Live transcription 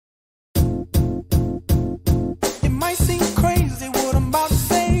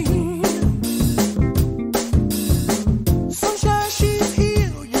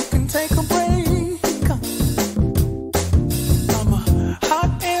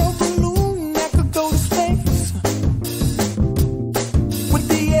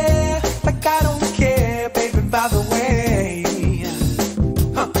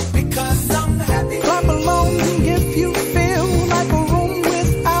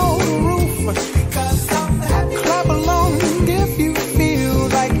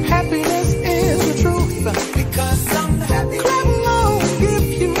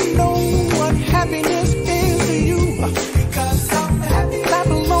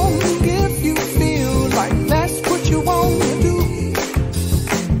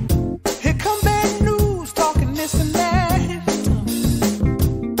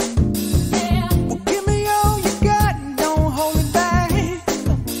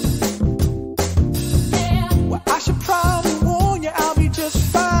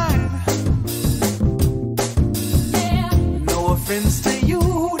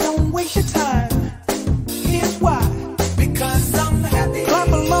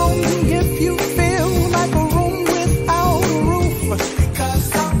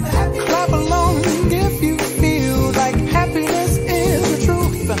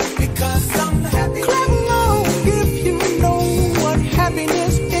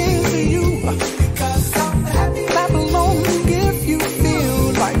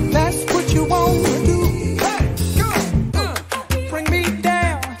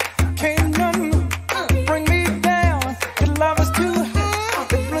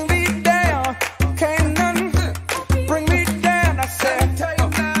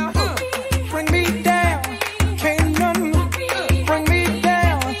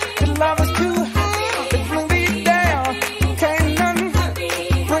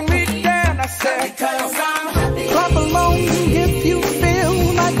because I'm happy. Clap along if you feel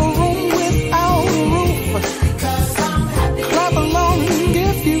like a room without a roof. Because I'm happy. Clap along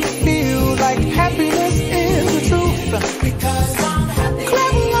if you feel like happiness is the truth. Because I'm happy.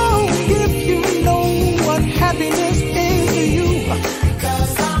 Clap along if you know what happiness is to you.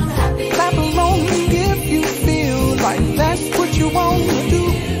 Because I'm happy. Clap along if you feel like that's what you want to do.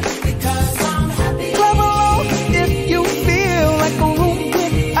 Because I'm happy. Clap along if you feel like a room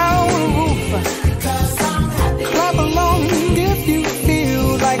without a roof. Because I'm happy. Clap along if you feel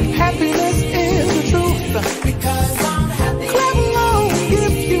like happiness is the truth. Because I'm happy. Clap along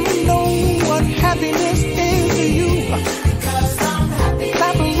if you know what happiness is to you. Because I'm happy.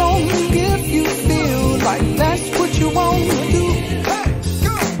 Clap along if you feel like that's what you want to do.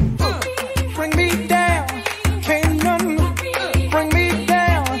 Bring me down, can't none bring me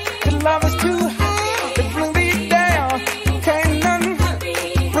down. The love is too high to bring me down. Can't none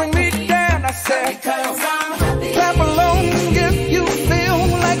bring me down. I said, because I'm happy. Clap along if you feel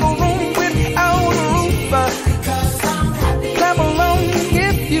like a room without a roof. Because I'm happy. Clap along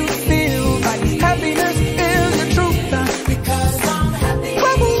if you feel like happiness is the truth. Because I'm happy.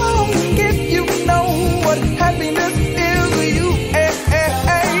 Clap along if you know what happiness is to you. Hey, hey,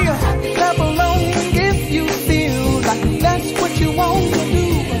 hey. Clap along if you feel like that's what you want to do.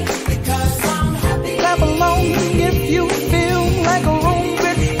 Because I'm happy. Clap along if you feel like a room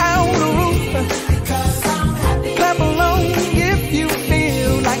without a roof. Because I'm happy. Clap along if you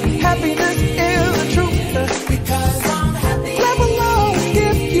feel like happiness is the truth. Because I'm happy. Clap along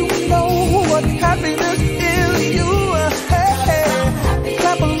if you know what happiness is to you. Hey, hey.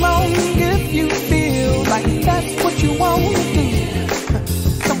 Clap along if you feel like that's what you want to do.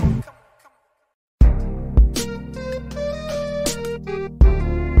 Come on.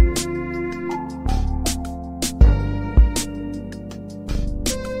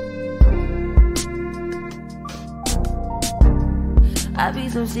 I be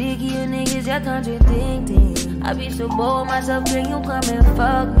so sick of you niggas, y'all contradicting. I be so bored myself, can you come and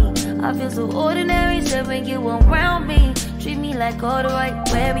fuck me? I feel so ordinary, so when you around me. Treat me like all the right,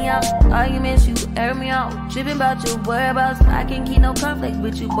 wear me out. Arguments, you air me out. Tripping about your whereabouts. I can't keep no conflicts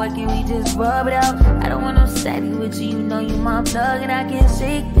with you, boy, can we just rub it out? I don't want no savvy with you, you know you my plug. And I can't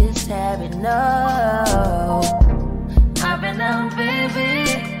shake this habit, no. I've been down, baby.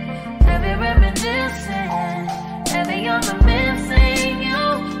 Heavy reminiscing. Every other missing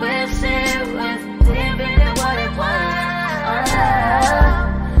you, wish it was different than what it was.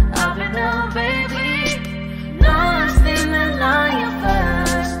 I've been down, baby, lost in the lion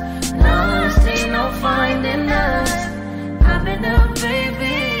first, lost in no finding us. I've been down,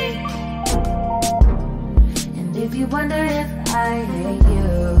 baby, and if you wonder if I hate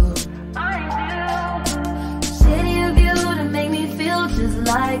you, I do. City of you to make me feel just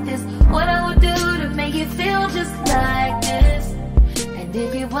like this. What I would do to make you feel just like this. And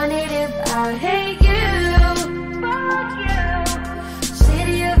if you wanted if I hate you, fuck you.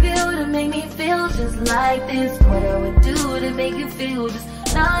 City of you to make me feel just like this. What I would do to make you feel just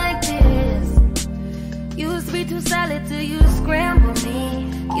like this. Used to be too solid till you scramble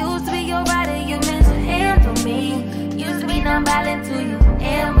me. Used to be your rider, you meant to handle me. Used to be non-violent till you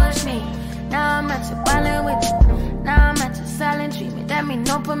ambush me. Now I'm at your violent with you. Now I'm at your silent treatment, that mean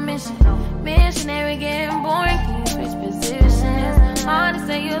no permission. Missionary getting boring, can you switch positions? Hard to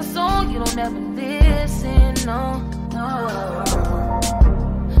say your song, you don't ever listen, no, no.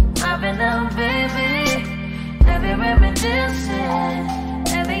 I've been down, baby, every reminiscing,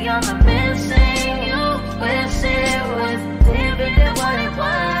 every other missing you, wish it was different than what it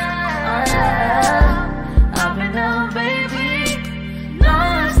was. I've been down, baby,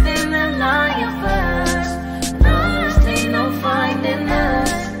 lost in the lion first, lost ain't no finding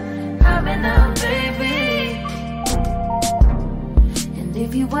us. I've been down, baby, and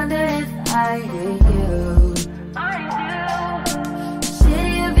if you wonder if I hate you, I do.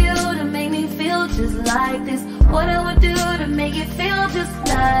 City of you to make me feel just like this. What I would do to make it feel just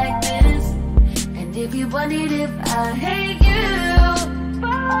like this. And if you wondered if I hate you,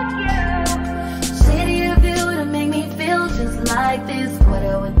 fuck you. City of you to make me feel just like this. What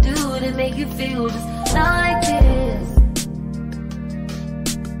I would do to make you feel just like this.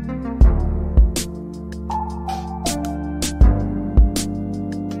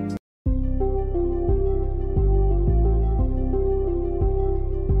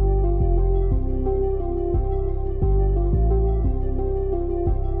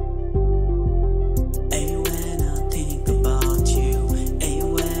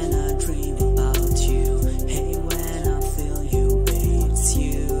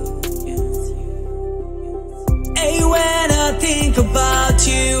 Hey,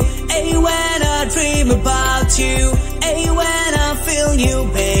 you. Hey, when I feel you,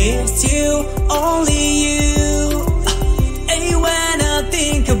 babe, it's you, only you. Hey, when I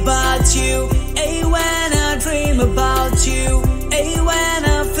think about you. Hey, when I dream about you. Hey, when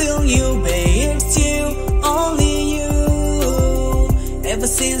I feel you, babe, it's you, only you. Ever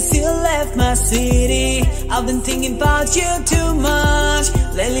since you left my city, I've been thinking about you too much.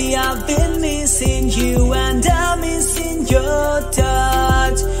 Lately I've been missing you, and I'm missing your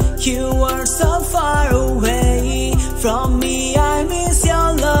touch. You are so far away from me, I miss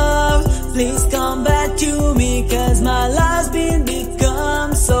your love. Please come back to me, cause my life's been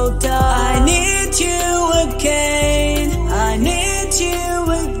become so tough. I need you again, I need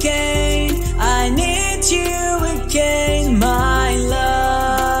you again, I need you again, my love.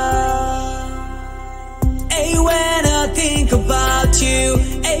 Hey, when I think about you.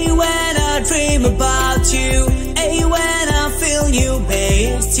 Hey, when I dream about you. Hey, when I feel you,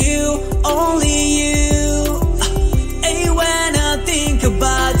 babe, it's you, only you. Hey, when I think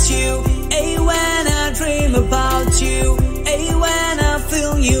about you. Hey, when I dream about you. Hey, when I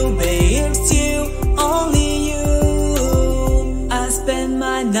feel you, babe, it's you, only you. I spend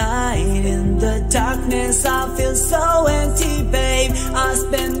my night in the darkness, I feel so empty, babe. I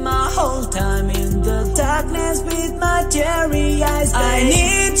spend my whole time in the darkness with my teary eyes, babe. I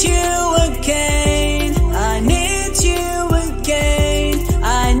need you again, I need you again,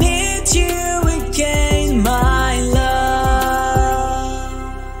 I need you again, my love.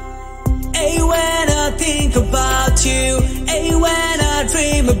 Hey, when I think about you. Hey, when I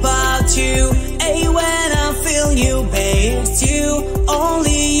dream about you. Hey, when I feel you, babe, it's you,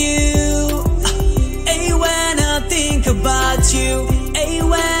 only you. Hey, when I think about you. Hey,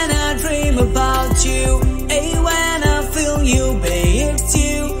 when I dream about you. Hey, when I feel you, babe, it's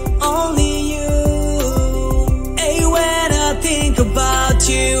you, only you. Hey, when I think about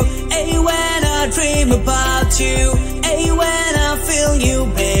you. Hey, when I dream about you. Hey, when I feel you,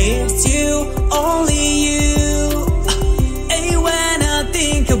 babe, it's you, only you. Hey, when I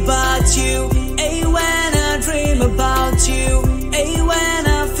think about you. Hey, when I dream about you. Hey, when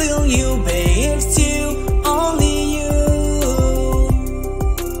I feel you, babe, it's you, only you.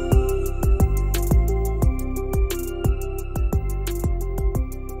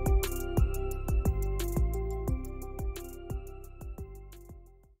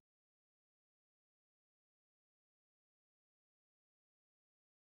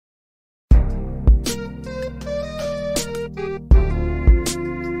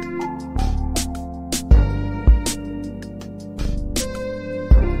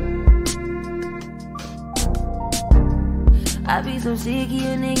 I be so sick of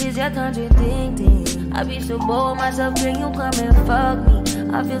you niggas, you're contradicting. I be so bored myself, can you come and fuck me?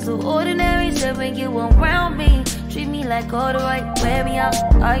 I feel so ordinary, so when you around me. Treat me like all the right, wear me out.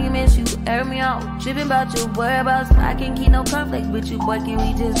 Arguments, you air me out. Tripping about your whereabouts. I can't keep no conflicts with you, boy, can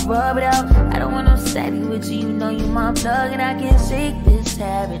we just rub it out? I don't want no savvy with you, you know you my plug. And I can't shake this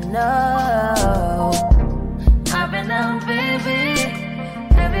habit, no. I've been down, baby,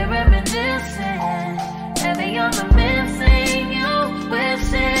 heavy reminiscing. Every other man saying you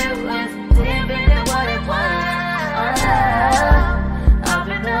wish it was different than what it was. I've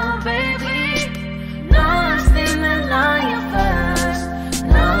been down, baby, lost in the lion first,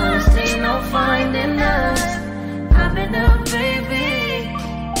 lost in no finding us. I've been down, baby.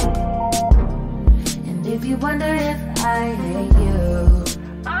 And if you wonder if I hate you,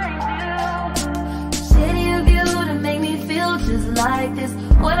 I do. City of you to make me feel just like this.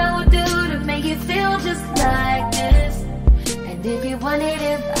 What I would do to make you feel just like this. And if you wondered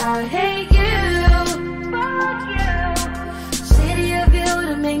if I hate you, fuck you. City of you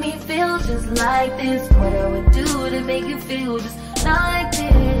to make me feel just like this. What I would do to make you feel just like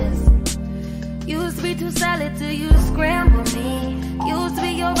this. Used to be too solid till you scramble me. Used to be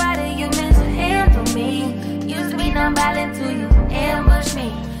your rider, you meant to handle me. Used to be non-violent till you ambush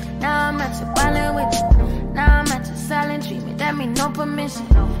me. Now I'm at your violent with you. Now I'm at your silent treatment, that mean no permission.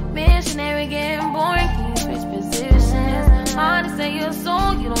 Missionary getting boring, can you switch positions? Hard to say your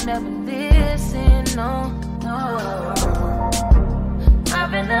soul, you don't ever listen, no, no. I've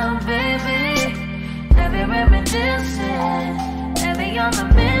been down, baby, every reminiscing. Every other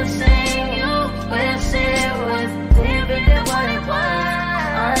man saying you wish it was different than what it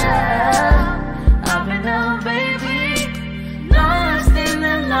was. I've been down, baby, lost in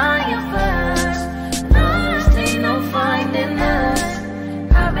the lion first, lost ain't no finding us.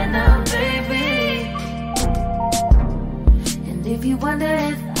 I've been down, baby. And if you wonder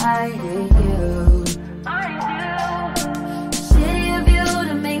if I hate you, I do. City of you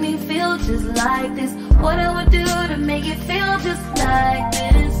to make me feel just like this. What I would do to make it feel just like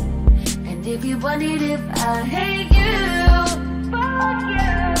this. And if you wondered if I hate you. Fuck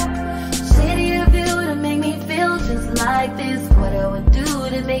you. Shady of you to make me feel just like this. What I would do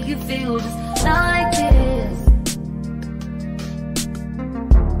to make you feel just like this.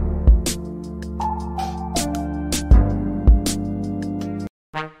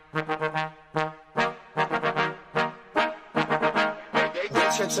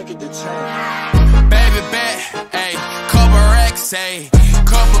 Baby bet, ayy, couple racks, ayy,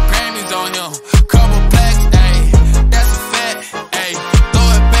 couple Grammys on him, couple plaques, ayy, that's a fact, ayy, throw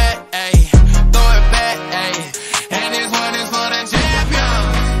it back, ayy, and this one is for the champion.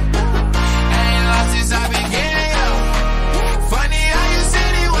 I ain't lost since I began, yo. Funny how you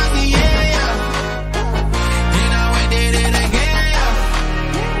said it was the end, you know we did it again, yo.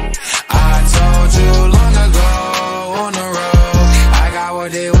 I told you long ago on the road, I got what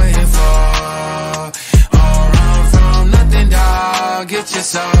they waiting for. Get your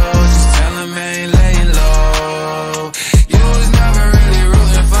soul, just tell him I ain't laying low. You was never really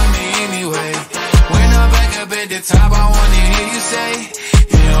rooting for me anyway. When I'm back up at the top, I wanna hear you say,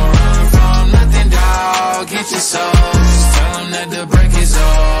 you don't run from nothing, dawg. Get your soul, just tell him that the break is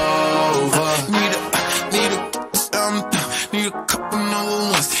over. Need a couple number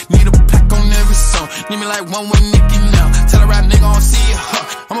ones. Need a plaque on every song. Need me like one with Nicky now. Tell a rap nigga I don't see it,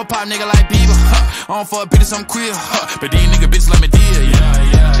 I'm a pop nigga like Bieber, I don't fuck bitches, I'm queer, but these nigga bitches let me deal,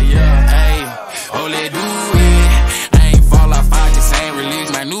 yeah, ayy, oh, let do it. I ain't fall off, I just ain't release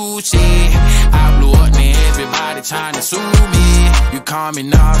my new shit. I blew up, and everybody tryna sue me. You call me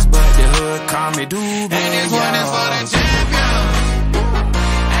Nas, but the hood call me Doobie. And this one is for the champion.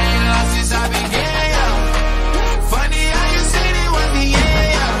 I ain't lost since I began, yo. Funny how you said it was the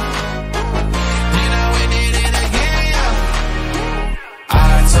end, yo. You know we did it again, yo.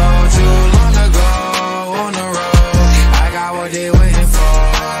 I told you long ago on the road, I got what they waiting for.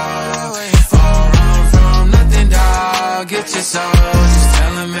 Don't run from nothing, dawg. Get your soul, just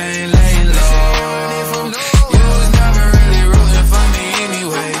tell them I ain't laying low. You was never really rooting for me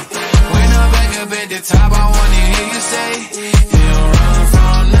anyway. When I'm back up at the top, I wanna hear you say, you don't run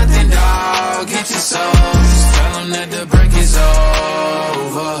from nothing, dawg. Get your soul, just tell them that the break is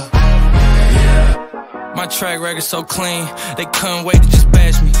over. My track record so clean, they couldn't wait to just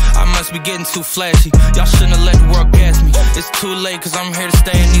bash me. I must be getting too flashy, y'all shouldn't have let the world gas me. It's too late cause I'm here to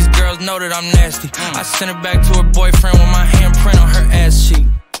stay and these girls know that I'm nasty. I sent her back to her boyfriend with my handprint on her ass cheek.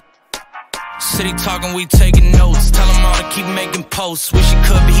 City talking, we taking notes. Tell him all to keep making posts. Wish he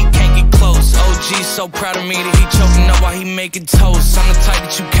could, but he can't get close. OG's so proud of me that he choking up while he making toast. I'm the type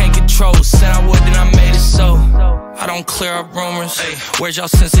that you can't control. Said I would, then I made it so. I don't clear up rumors. Where's y'all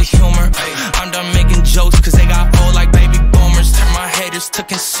sense of humor? I'm done making jokes cause they got old like baby boomers. Turn my haters to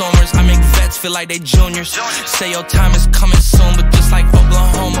consumers. I make vets feel like they juniors. Say your time is coming soon, but just like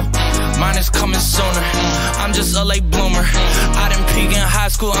Oklahoma, mine is coming sooner. I'm just a late bloomer. I didn't peak in high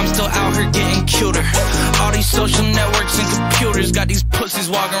school, I'm still out here getting cuter. All these social networks and computers got these pussies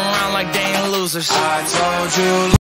walking around like they ain't losers. I told you